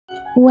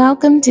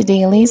Welcome to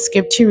Daily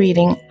Scripture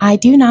Reading. I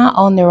do not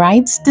own the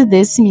rights to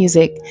this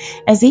music.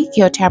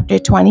 Ezekiel chapter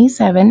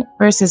 27,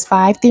 verses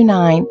 5 through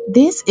 9.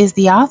 This is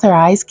the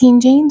Authorized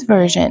King James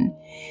Version.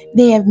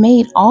 They have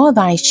made all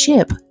thy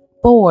ship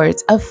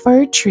boards of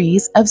fir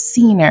trees of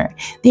cedar.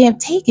 They have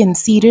taken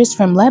cedars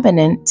from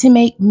Lebanon to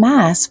make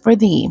masts for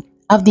thee.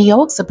 Of the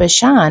oaks of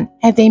Bashan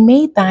have they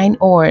made thine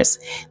oars.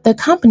 The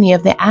company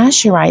of the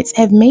Asherites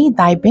have made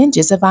thy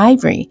benches of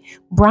ivory,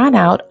 brought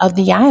out of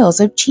the isles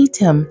of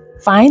Chittim.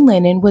 Fine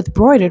linen with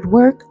broidered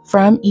work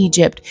from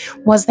Egypt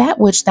was that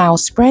which thou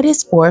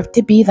spreadest forth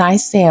to be thy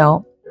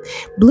sail.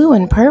 Blue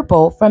and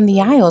purple from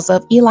the isles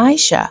of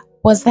Elisha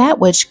was that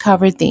which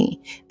covered thee.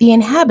 The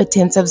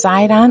inhabitants of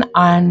Zidon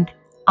and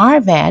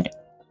Arvad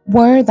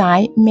were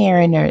thy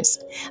mariners.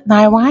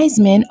 Thy wise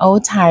men, O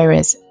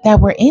Tyrus, that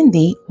were in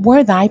thee,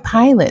 were thy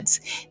pilots.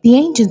 The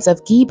ancients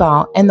of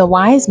Gebal and the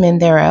wise men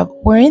thereof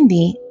were in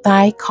thee,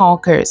 thy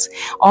caulkers.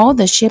 All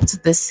the ships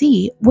of the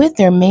sea with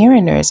their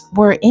mariners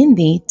were in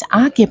thee to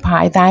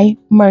occupy thy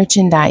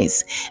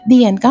merchandise.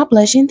 The end. God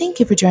bless you, and thank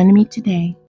you for joining me today.